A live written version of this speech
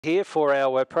Here for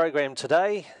our program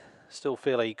today. Still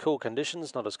fairly cool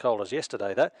conditions, not as cold as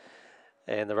yesterday though.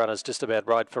 And the runner's just about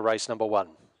right for race number 1.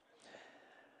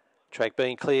 Track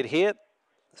being cleared here.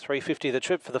 350 the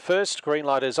trip for the first. Green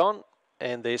light is on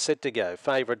and they're set to go.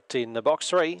 Favourite in the box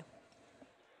 3.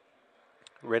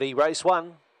 Ready, race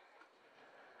 1.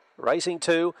 Racing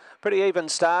 2. Pretty even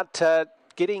start.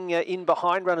 Getting in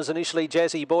behind runners initially,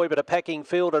 Jazzy Boy, but a packing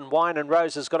field, and Wine and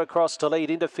Rose has got across to lead.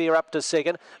 Interfere up to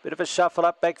second. Bit of a shuffle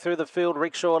up back through the field.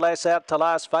 Rickshaw Lass out to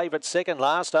last. Favourite second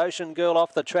last. Ocean Girl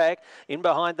off the track. In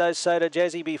behind those Soda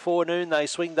Jazzy before noon. They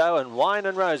swing though, and Wine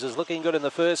and Rose is looking good in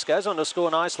the first. Goes on to score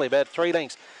nicely, about 3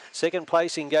 lengths. Second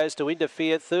placing goes to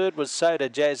Interfere. Third was Soda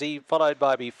Jazzy, followed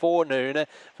by Before Noon.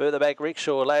 Further back,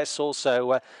 Rickshaw Lass.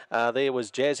 Also, there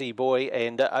was Jazzy Boy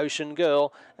and Ocean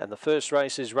Girl. And the first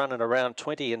race is running around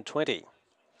 20 and 20.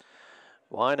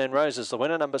 Wine and Rose is the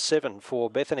winner. Number 7 for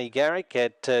Bethany Garrick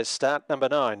at start number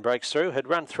 9. Breaks through. Had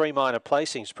run 3 minor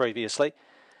placings previously.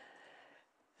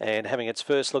 And having its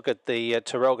first look at the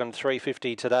Tarralgon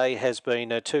 350 today has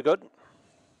been too good.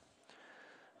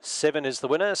 7 is the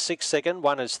winner, 6 second,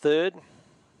 1 is third,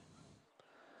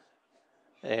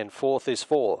 and 4th is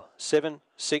 4. 7,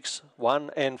 6, 1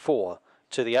 and 4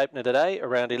 to the opener today.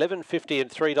 Around $11.50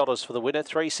 and $3 for the winner,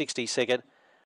 $3.60 second,